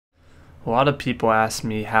A lot of people ask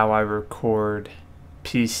me how I record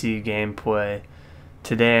PC gameplay.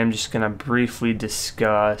 Today I'm just going to briefly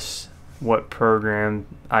discuss what program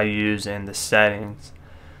I use and the settings.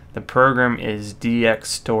 The program is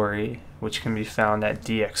DxStory, which can be found at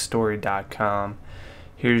dxstory.com.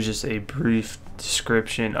 Here's just a brief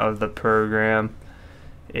description of the program.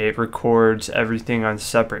 It records everything on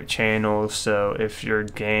separate channels, so if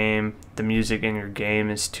the music in your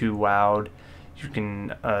game is too loud, you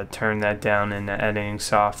can turn that down in the editing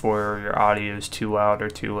software, or your audio is too loud or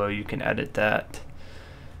too low, you can edit that.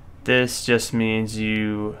 This just means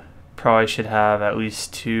you probably should have at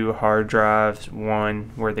least 2 hard drives,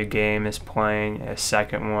 one where the game is playing, a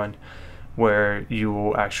second one where you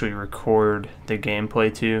will actually record the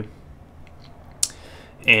gameplay to.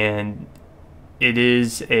 And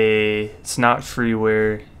it's not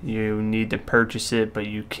freeware, you need to purchase it, but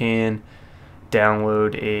you can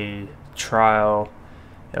download a trial.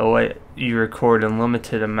 It'll let you record a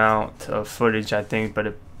limited amount of footage, I think, but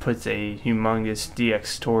it puts a humongous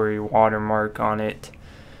DxStory watermark on it.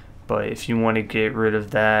 But if you want to get rid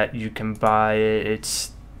of that, you can buy it.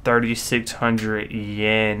 It's 3,600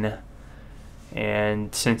 yen,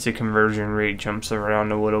 and since the conversion rate jumps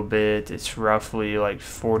around a little bit, it's roughly like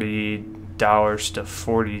 $40 to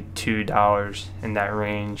 $42 in that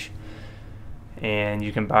range. And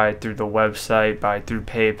you can buy it through the website, buy it through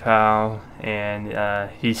PayPal, and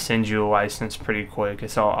he sends you a license pretty quick.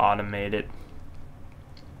 It's all automated.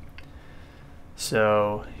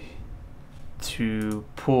 So to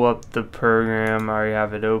pull up the program, I already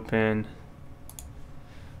have it open.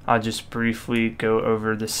 I'll just briefly go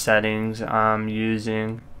over the settings I'm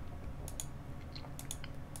using.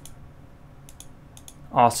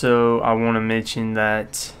 Also, I want to mention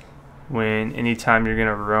that anytime you're going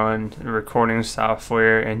to run recording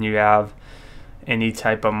software and you have any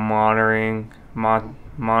type of monitoring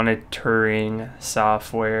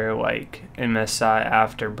software like MSI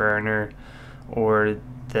Afterburner or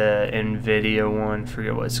the NVIDIA one,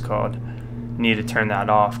 forget what it's called, you need to turn that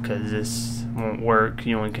off because this won't work.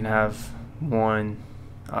 You only can have one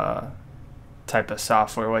type of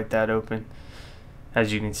software like that open.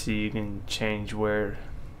 As you can see, you can change where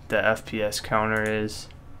the FPS counter is.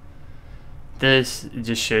 This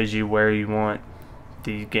just shows you where you want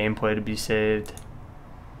the gameplay to be saved.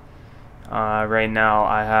 Right now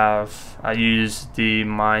I use the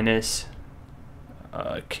minus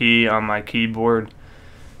key on my keyboard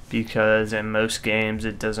because in most games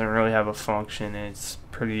it doesn't really have a function. It's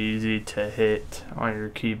pretty easy to hit on your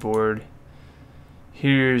keyboard.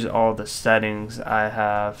 Here's all the settings I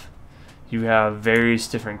have. You have various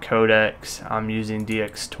different codecs. I'm using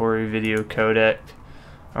DxStory video codec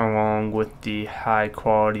along with the high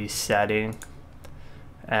quality setting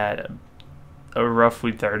at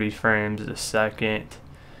roughly 30 frames a second.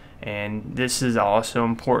 And this is also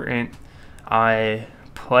important. I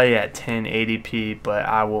play at 1080p, but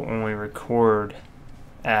I will only record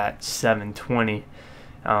at 720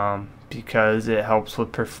 because it helps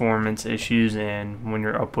with performance issues, and when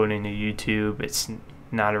you're uploading to YouTube it's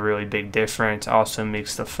not a really big difference. Also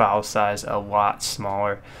makes the file size a lot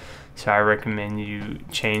smaller, so I recommend you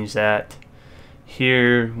change that.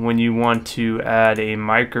 Here, when you want to add a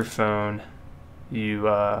microphone, you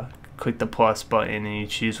click the plus button and you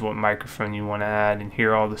choose what microphone you want to add, and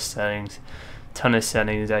here are all the settings. Ton of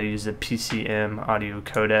settings. I use the PCM audio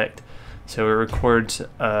codec, so it records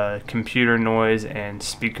computer noise and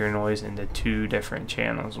speaker noise into 2 different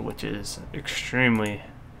channels, which is extremely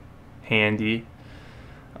handy.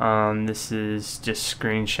 This is just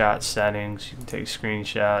screenshot settings. You can take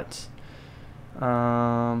screenshots.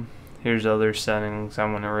 Here's other settings. I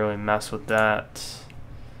wouldn't really mess with that.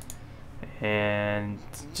 And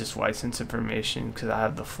just license information because I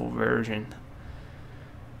have the full version.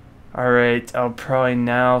 Alright, I'll probably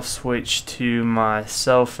now switch to my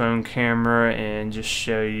cell phone camera and just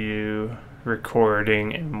show you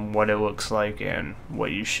recording and what it looks like and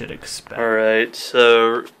what you should expect. Alright,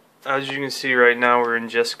 so as you can see right now we're in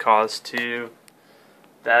Just Cause 2.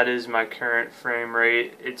 That is my current frame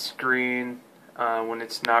rate. It's green when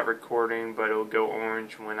it's not recording, but it'll go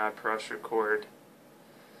orange when I press record.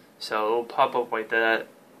 So it'll pop up like that.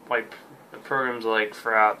 Like the programs like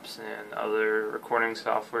Fraps and other recording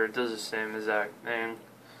software, it does the same exact thing.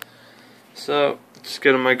 So just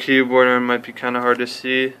go to my keyboard, and it might be kind of hard to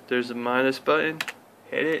see. There's a minus button.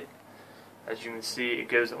 Hit it. As you can see, it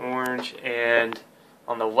goes orange, and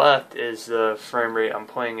on the left is the frame rate I'm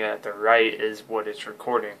playing at. The right is what it's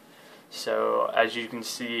recording. So as you can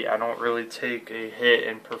see, I don't really take a hit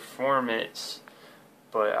in performance,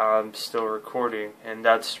 but I'm still recording, and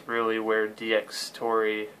that's really where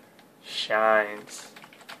DxStory shines.